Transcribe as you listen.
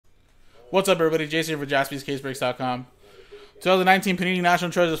What's up, everybody? Jason here for JaspysCaseBreaks.com. 2019 Panini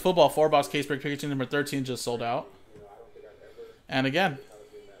National Treasures Football 4-box case break Pikachu number 13 just sold out. And again,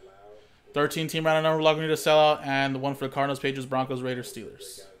 13 team random number block we need to sell out, and the one for the Cardinals, Patriots, Broncos, Raiders,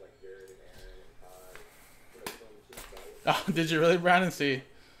 Steelers. Oh, did you really, Brandon? See,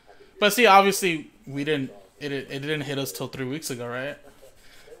 but see, obviously we didn't. It didn't hit us till 3 weeks ago, right?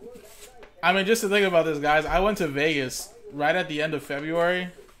 I mean, just to think about this, guys. I went to Vegas right at the end of February.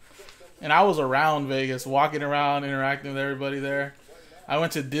 And I was around Vegas, walking around, interacting with everybody there. I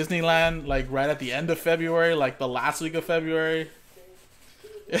went to Disneyland, like, right at the end of February, like, the last week of February.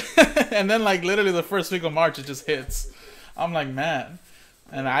 And then, like, literally the first week of March, it just hits. I'm like, man.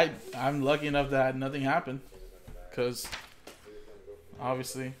 And I'm lucky enough that nothing happened. Because,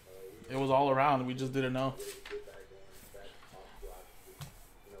 obviously, it was all around. We just didn't know.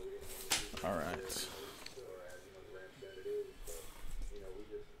 All right.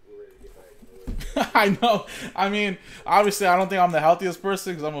 I know. I mean, obviously, I don't think I'm the healthiest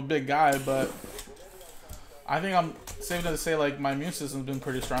person because I'm a big guy, but I think I'm safe to say, like, my immune system's been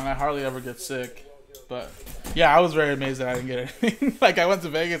pretty strong. I hardly ever get sick. But, yeah, I was very amazed that I didn't get anything. Like, I went to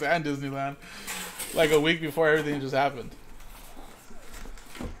Vegas and Disneyland, like, a week before everything just happened.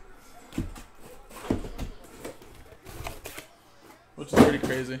 Which is pretty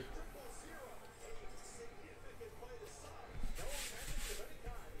crazy.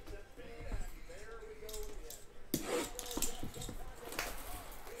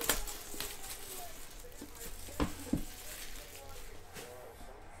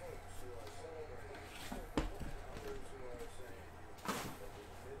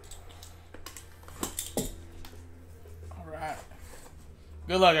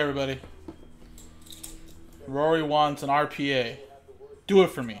 Good luck, everybody. Rory wants an RPA. Do it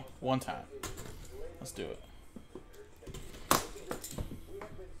for me one time. Let's do it.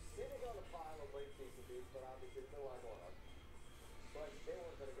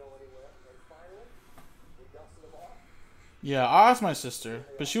 Yeah, I'll ask my sister,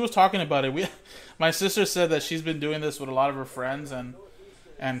 but she was talking about it. My sister said that she's been doing this with a lot of her friends and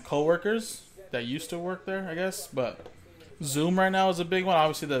coworkers that used to work there, I guess, but Zoom right now is a big one.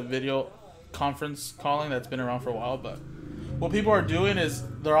 Obviously, the video conference calling that's been around for a while. But what people are doing is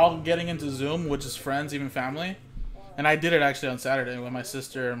they're all getting into Zoom, which is friends, even family. And I did it actually on Saturday with my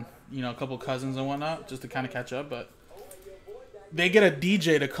sister and, you know, a couple cousins and whatnot, just to kind of catch up. But they get a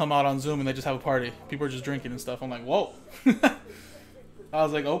DJ to come out on Zoom and they just have a party. People are just drinking and stuff. I'm like, whoa. I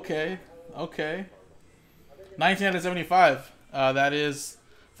was like, okay. 19 out of 75. That is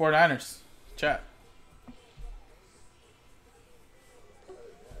 49ers. Chat.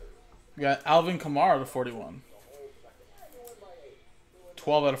 We got Alvin Kamara to 41.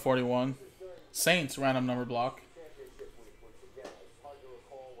 12 out of 41. Saints random number block.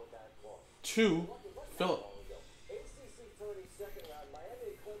 2, Phillip.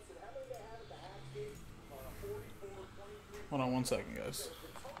 Hold on one second, guys.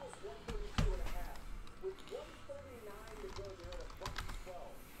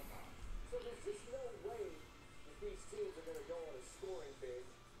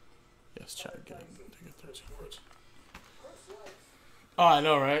 Yes, chat again. Oh, I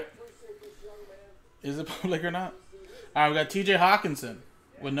know, right? Is it public or not? All right, we got TJ Hawkinson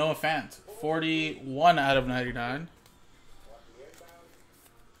with Noah Fant. 41 out of 99.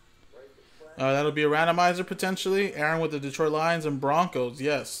 That'll be a randomizer potentially. Aaron with the Detroit Lions and Broncos,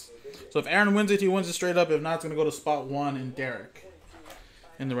 yes. So if Aaron wins it, he wins it straight up. If not, it's going to go to spot 1 in Derek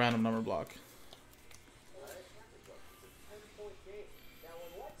in the random number block.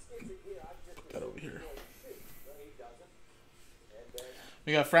 Got over here.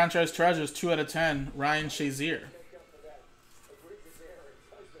 We got Franchise Treasures, 2 out of 10, Ryan Shazier.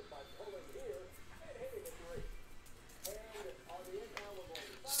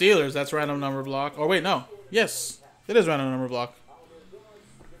 Steelers, that's random number block. Oh, wait, no. Yes, it is random number block.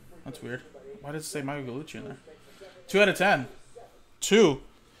 That's weird. Why does it say Michael Gallucci in there? 2 out of 10. 2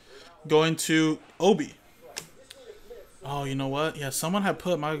 going to Obi. Oh, you know what? Yeah, someone had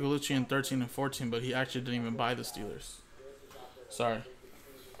put Michael Gallucci in 13 and 14, but he actually didn't even buy the Steelers. Sorry.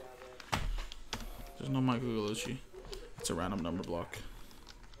 There's no Michael Gallucci. It's a random number block.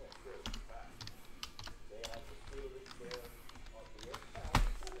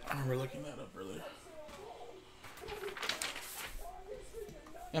 I remember looking that up earlier.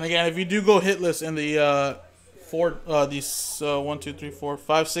 And again, if you do go hitless in the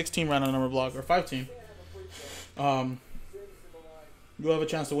 5-16 random number block, or 5 team, you'll have a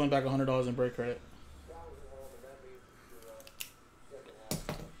chance to win back $100 in break credit.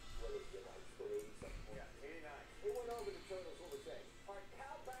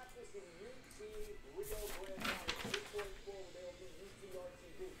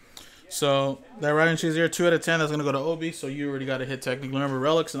 So that red and cheese here, 2 out of 10. That's gonna go to Obi. So you already got a hit technically. Remember,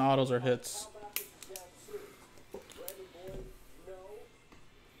 relics and autos are hits.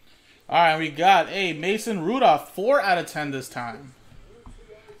 All right, we got a Mason Rudolph, 4 out of 10 this time.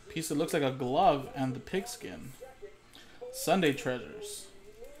 Piece that looks like a glove and the pigskin. Sunday Treasures.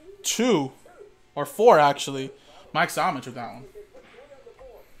 2 or 4 actually. Mike Samich with that one.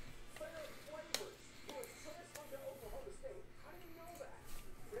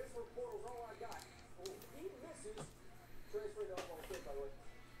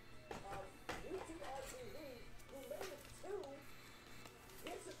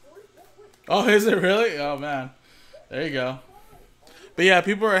 Oh, is it really? Oh man, there you go. But yeah,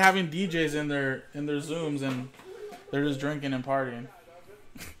 people are having DJs in their Zooms and they're just drinking and partying.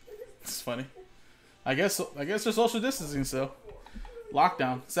 It's funny. I guess they're social distancing still.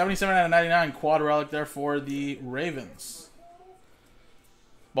 Lockdown. 77 out of 99 quad relic there for the Ravens.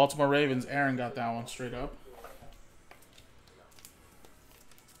 Baltimore Ravens. Aaron got that one straight up.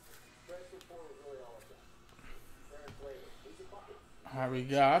 All right, we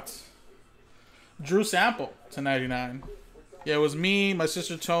got Drew Sample to 99. Yeah, it was me, my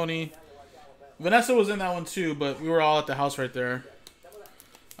sister Tony. Vanessa was in that one too, but we were all at the house right there.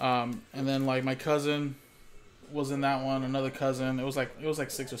 And then like my cousin was in that one, another cousin. It was like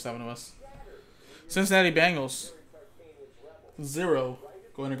 6 or 7 of us. Cincinnati Bengals. 0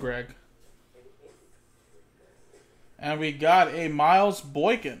 going to Greg. And we got a Miles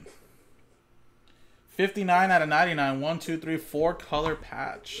Boykin. 59 out of 99. 1, 2, 3, 4 color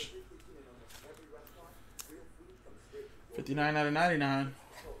patch. 59 out of 99.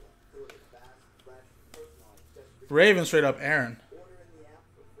 Ravens straight up Aaron.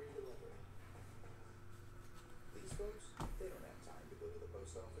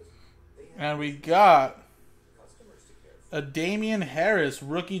 And we got a Damian Harris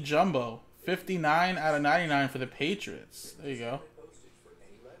rookie jumbo. 59 out of 99 for the Patriots. There you go.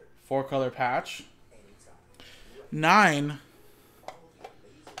 4 color patch. 9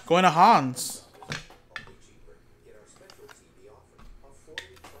 going to Hans.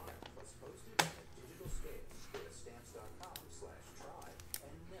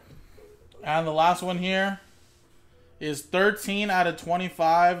 And the last one here is 13 out of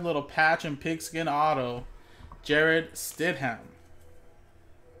 25 little patch and pigskin auto. Jared Stidham.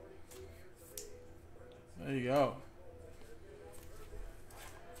 There you go.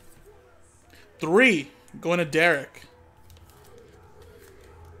 3 going to Derek.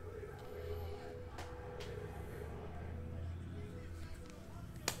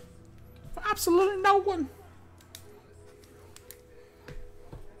 Absolutely no one.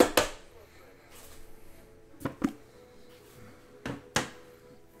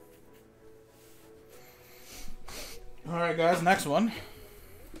 All right, guys, next one.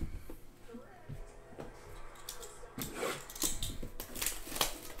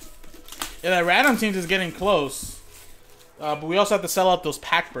 Yeah, that random teams is getting close. But we also have to sell out those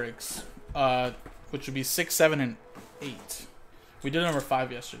pack breaks, which would be 6, 7, and 8. We did number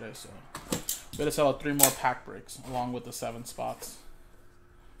 5 yesterday, so we had to sell out 3 more pack breaks along with the 7 spots.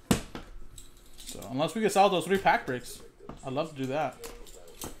 So unless we can sell those 3 pack breaks, I'd love to do that.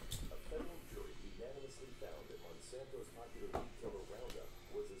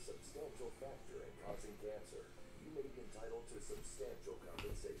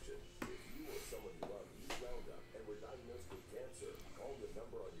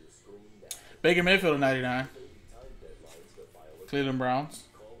 Baker Mayfield at 99. Cleveland Browns.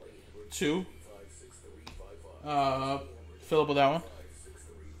 2. Fill up with that one.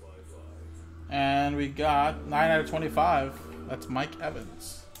 And we got 9 out of 25. That's Mike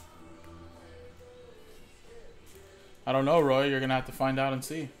Evans. I don't know, Roy. You're going to have to find out and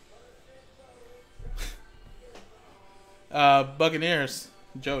see. Buccaneers.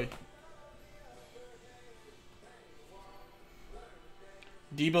 Joey.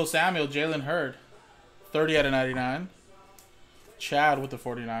 Deebo Samuel, Jalen Hurd. 30 out of 99. Chad with the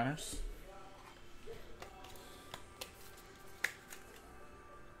 49ers.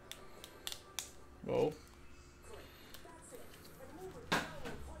 Whoa.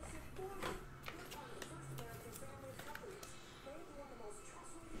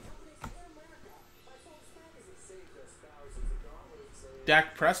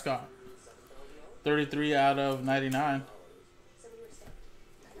 Dak Prescott. 33 out of 99.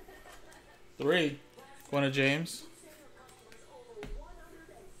 3. Going to James.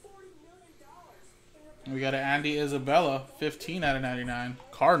 We got an Andy Isabella. 15 out of 99.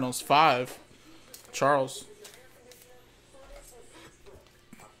 Cardinals. 5. Charles.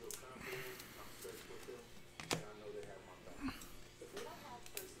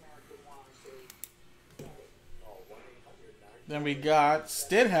 Then we got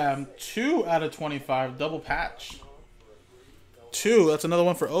Stidham, 2 out of 25, double patch. 2, that's another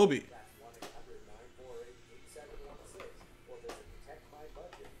one for Obi.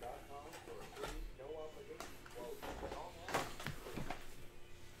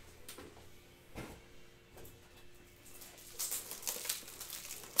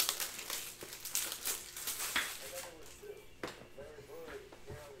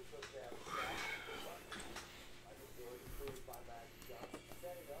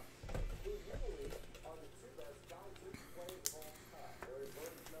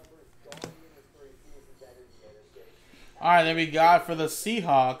 All right, then we got for the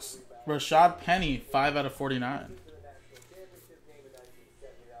Seahawks, Rashad Penny, 5 out of 49.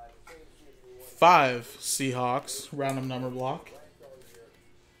 5 Seahawks, random number block.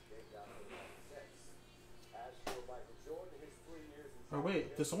 Oh,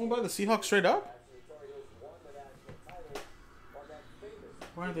 wait, did someone buy the Seahawks straight up?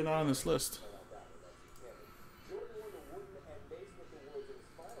 Why are they not on this list?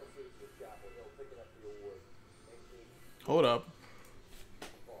 Hold up.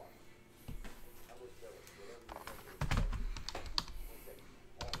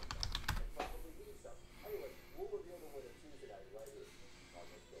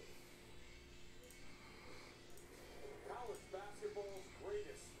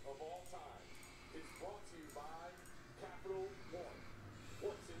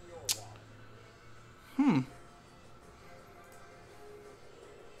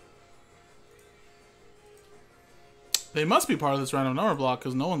 They must be part of this random number block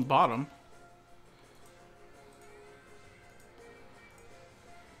because no one's bought them.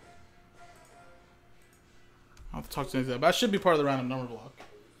 I'll have to talk to him. But that should be part of the random number block.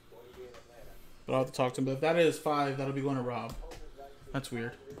 But I'll have to talk to him. But if that is 5, that'll be going to Rob. That's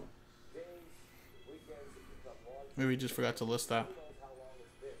weird. Maybe we just forgot to list that.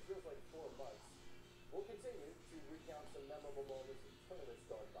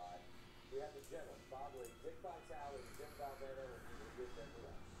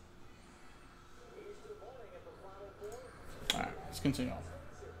 Alright, let's continue on.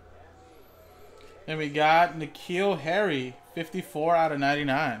 And we got N'Keal Harry, 54 out of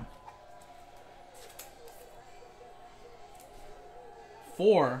 99.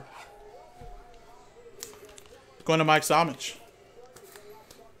 4. Going to Mike Samich.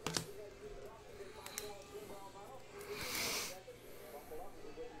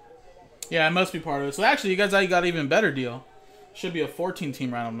 Yeah, it must be part of it. So actually, you guys got an even better deal. Should be a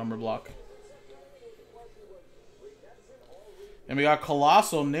 14-team random number block. And we got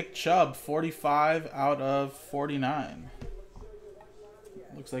Colossal Nick Chubb, 45 out of 49.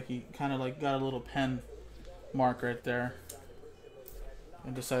 Looks like he kind of like got a little pen mark right there.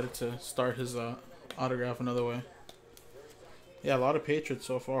 And decided to start his autograph another way. Yeah, a lot of Patriots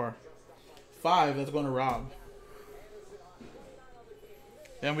so far. 5, that's going to Rob.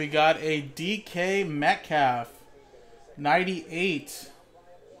 Then we got a DK Metcalf, 98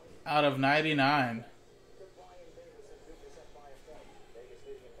 out of 99.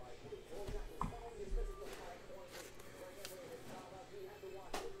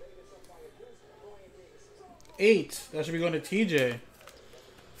 Eight. That should be going to TJ.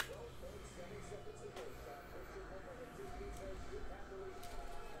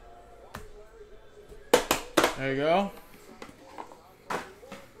 There you go.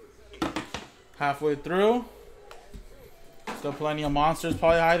 Halfway through. Still plenty of monsters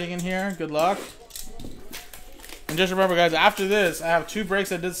probably hiding in here. Good luck. And just remember, guys, after this, I have 2 breaks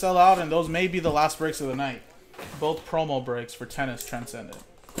that did sell out, and those may be the last breaks of the night. Both promo breaks for Tennis Transcendent.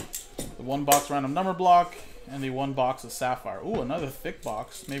 The 1-box random number block, and the 1 box of Sapphire. Ooh, another thick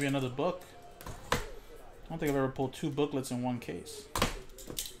box. Maybe another book. I don't think I've ever pulled 2 booklets in one case.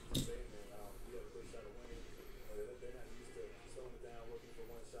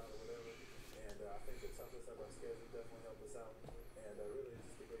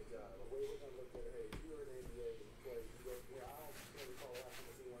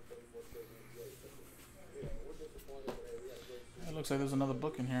 It looks like there's another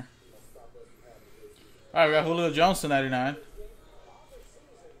book in here. Alright, we got Julio Jones to 99.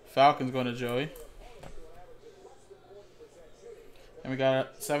 Falcons going to Joey. And we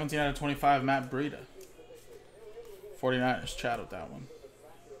got a 17 out of 25, Matt Breida. 49ers, chat with that one.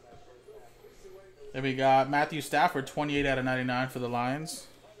 Then we got Matthew Stafford, 28 out of 99 for the Lions.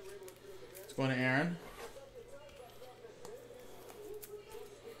 It's going to Aaron.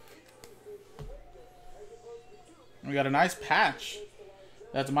 And we got a nice patch.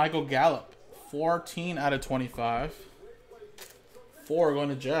 That's Michael Gallup. 14 out of 25. 4 going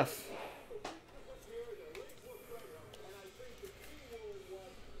to Jeff.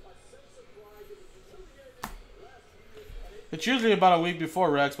 It's usually about a week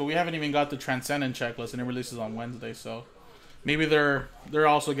before Rex, but we haven't even got the Transcendent checklist, and it releases on Wednesday. So maybe they're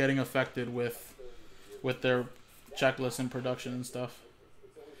also getting affected with their checklist and production and stuff.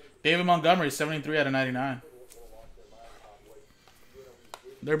 David Montgomery, 73 out of 99.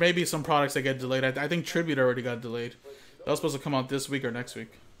 There may be some products that get delayed. I think Tribute already got delayed. That was supposed to come out this week or next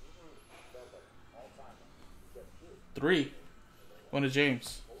week. 3. One to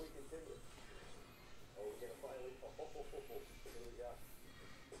James.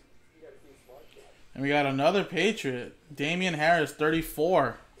 And we got another Patriot. Damian Harris,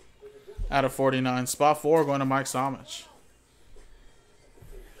 34 out of 49. Spot 4 going to Mike Somich.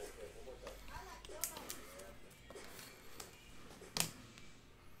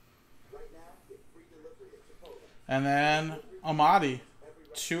 And then Amadi,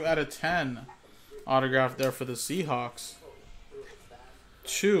 2 out of 10. Autograph there for the Seahawks.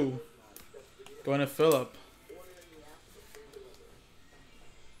 2 going to Phillip.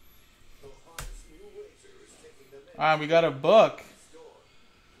 Alright, we got a book.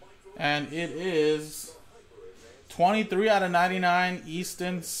 And it is 23 out of 99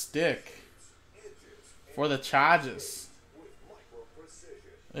 Easton Stick for the Chargers.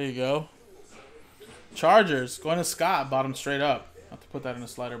 There you go. Chargers going to Scott, bottom straight up. I have to put that in a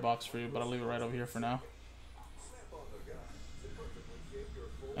slider box for you, but I'll leave it right over here for now.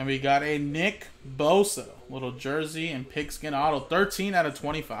 And we got a Nick Bosa, little jersey and pigskin auto, 13 out of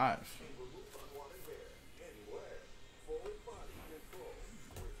 25.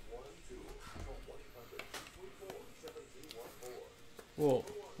 Whoa,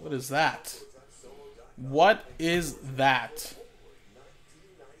 what is that? What is that?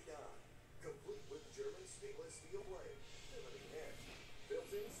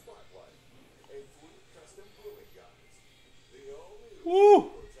 Woo!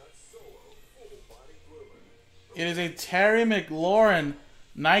 It is a Terry McLaurin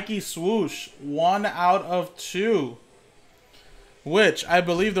Nike swoosh, 1 out of 2. Which I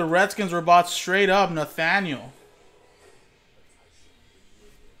believe the Redskins were bought straight up, Nathaniel.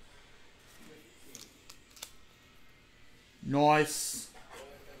 Nice.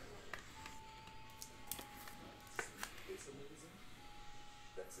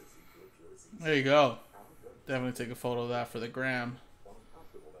 There you go. Definitely take a photo of that for the gram.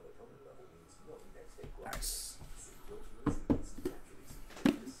 Nice.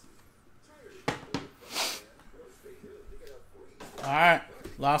 Alright,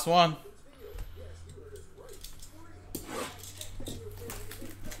 last one.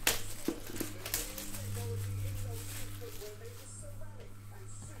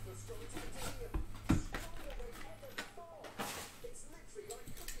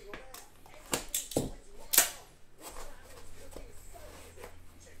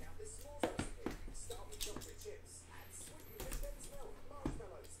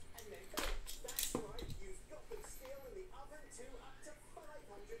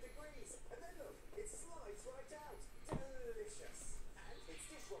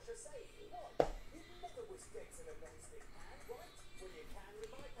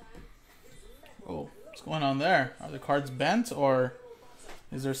 Oh, what's going on there? Are the cards bent or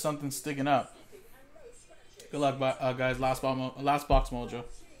is there something sticking up? Good luck, guys. Last box mojo.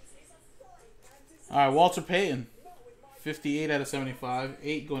 All right, Walter Payton, 58 out of 75.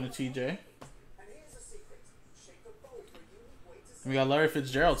 8 going to TJ. We got Larry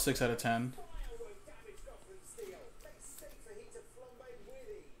Fitzgerald, 6 out of 10.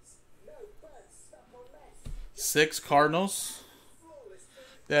 6 Cardinals.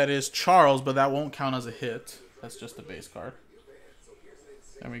 That is Charles, but that won't count as a hit. That's just a base card.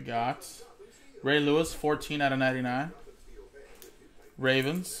 Then we got Ray Lewis, 14 out of 99.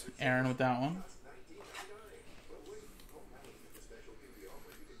 Ravens, Aaron with that one.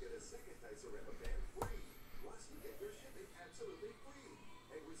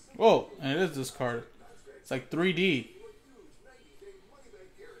 Whoa, and it is this card. It's like 3D.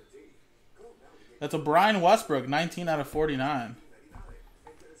 That's a Brian Westbrook, 19 out of 49.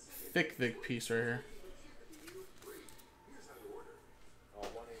 Thick piece right here.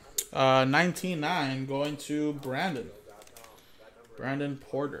 19-9 going to Brandon. Brandon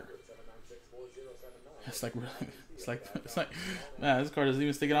Porter. It's like, man, this card doesn't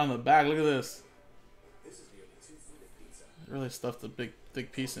even stick it on the back. Look at this. Really stuffed a big,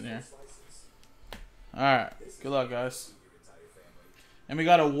 thick piece in here. Alright, good luck, guys. And we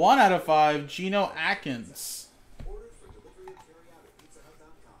got a 1 out of 5, Geno Atkins.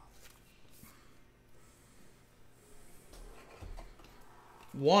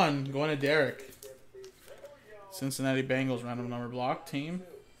 One going to Derek. Cincinnati Bengals random number block team.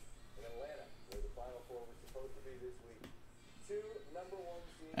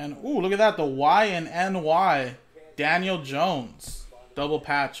 And, ooh, look at that. The Y and NY. Daniel Jones. Double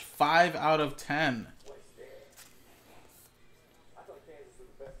patch. 5 out of 10.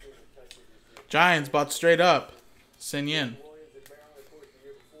 Giants bought straight up. Sin Yin.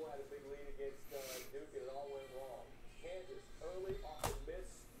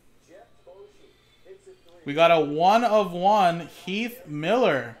 We got a 1 of 1 Heath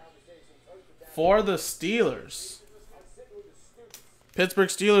Miller for the Steelers. Pittsburgh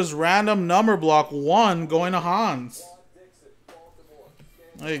Steelers random number block 1 going to Hans.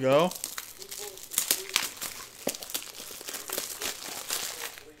 There you go.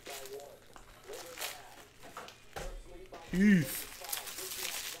 Heath.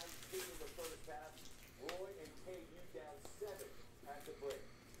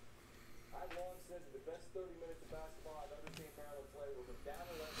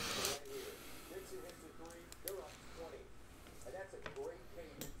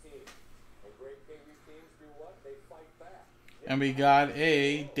 And we got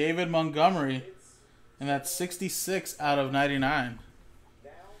a David Montgomery, and that's 66 out of 99.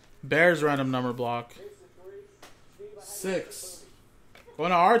 Bears random number block. 6.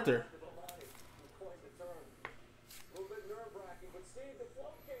 Going to Arthur.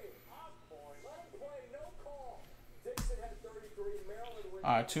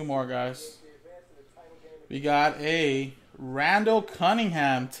 Alright, 2 more, guys. We got a Randall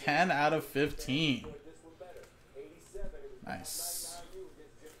Cunningham, 10 out of 15. Nice.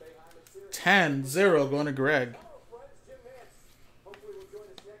 10-0 going to Greg.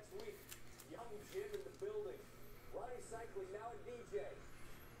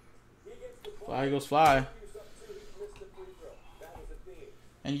 Fly Eagles fly.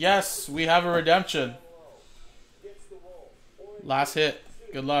 And yes, we have a redemption. Last hit.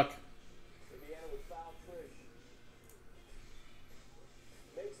 Good luck.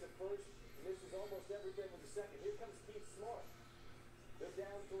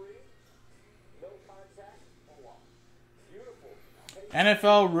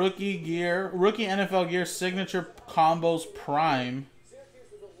 NFL rookie NFL gear signature combos prime.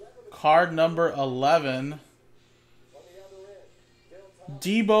 Card number 11.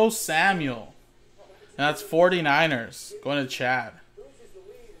 Deebo Samuel. And that's 49ers. Going to Chad.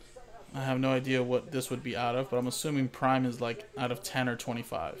 I have no idea what this would be out of, but I'm assuming prime is like out of 10 or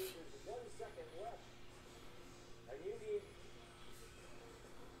 25.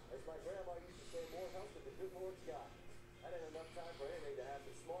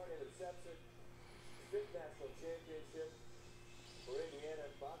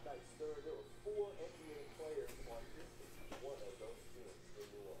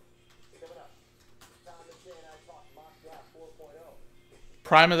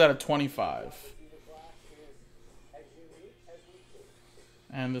 Prime is at a 25.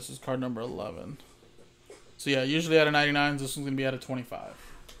 And this is card number 11. So yeah, usually out of 99s, this one's going to be out of 25.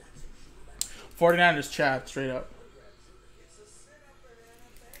 49ers chat, straight up.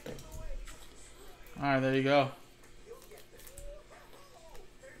 Alright, there you go.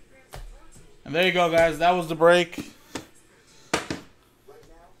 And there you go, guys. That was the break.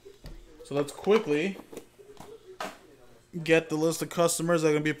 So let's quickly get the list of customers that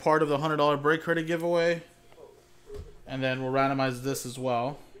are going to be part of the $100 break credit giveaway. And then we'll randomize this as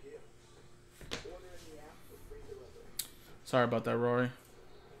well. Sorry about that, Rory.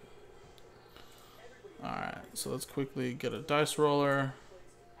 Alright, so let's quickly get a dice roller.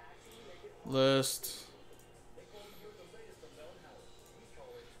 List.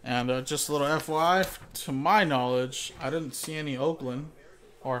 And just a little FYI, to my knowledge, I didn't see any Oakland.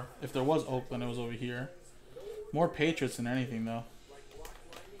 Or if there was Oakland, it was over here. More Patriots than anything, though.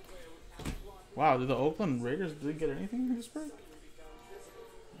 Wow, did the Oakland Raiders did get anything in this break?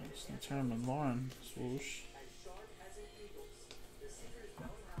 Terman Lauren swoosh.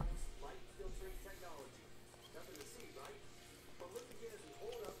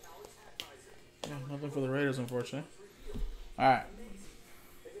 Yeah, nothing for the Raiders, unfortunately. All right.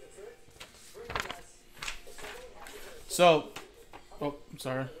 So, oh, I'm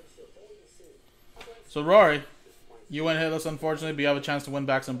sorry. So Rory, you went hitless, unfortunately, but you have a chance to win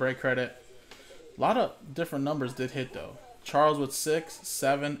back some break credit. A lot of different numbers did hit, though. Charles with 6,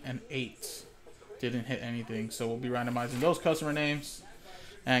 7, and 8 didn't hit anything. So we'll be randomizing those customer names.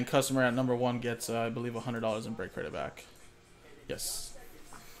 And customer at number 1 gets, I believe, $100 in break credit back. Yes.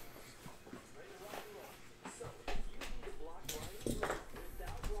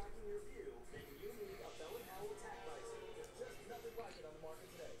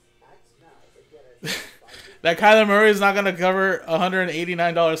 That Kyler Murray is not going to cover a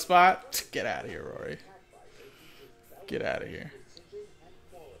 $189 spot? Get out of here, Rory. Get out of here.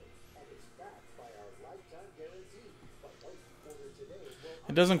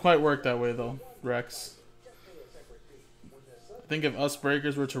 It doesn't quite work that way though, Rex. I think if us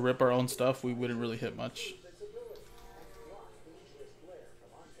breakers were to rip our own stuff, we wouldn't really hit much.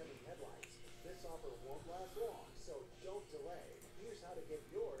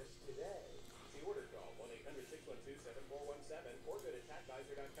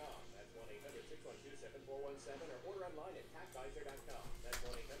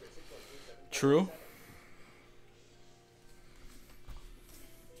 True.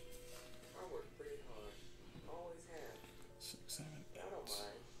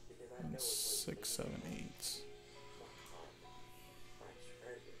 Six, seven, eight.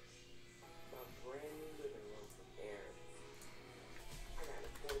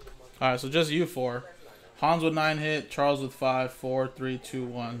 Alright, so just you four. Hans with 9 hit, Charles with 5, 4, 3, 2,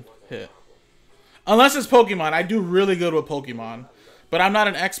 1 hit. Unless it's Pokemon. I do really good with Pokemon. But I'm not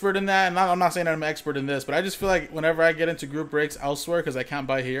an expert in that. And I'm not saying that I'm an expert in this. But I just feel like whenever I get into group breaks elsewhere, because I can't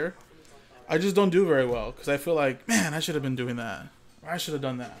buy here, I just don't do very well. Because I feel like, man, I should have been doing that. Or I should have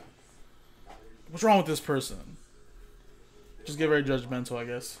done that. What's wrong with this person? Just get very judgmental, I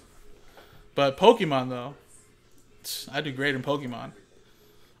guess. But Pokemon, though, I do great in Pokemon.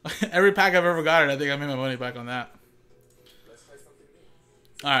 Every pack I've ever gotten, I think I made my money back on that.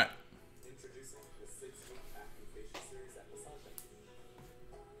 Alright.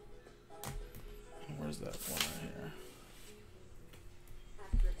 Where's that one right here?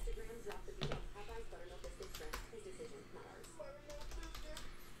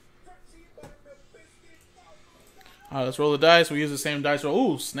 Alright, let's roll the dice. We use the same dice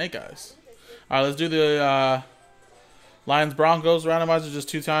roll. Ooh, snake eyes. Alright, let's do the Lions Broncos randomizer just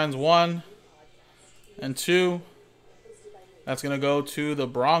 2 times. 1 and 2. That's going to go to the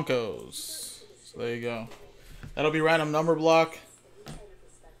Broncos. So there you go. That'll be random number block.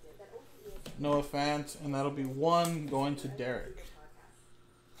 Noah Fant, and that'll be 1 going to Derek.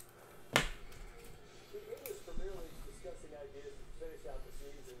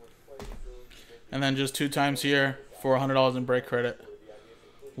 And then just 2 times here for $100 in break credit.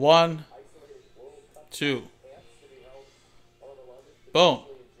 1, 2. Boom.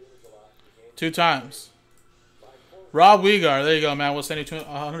 2 times. Rob Wegar. There you go, man. We'll send you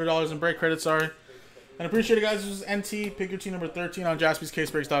 $100 in break credit, sorry. And appreciate it, guys. This is NT. Pick your team number 13 on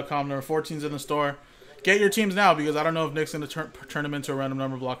jaspyscasebreaks.com. Number 14 is in the store. Get your teams now because I don't know if Nick's going to turn them into a random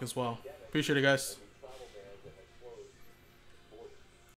number block as well. Appreciate it, guys.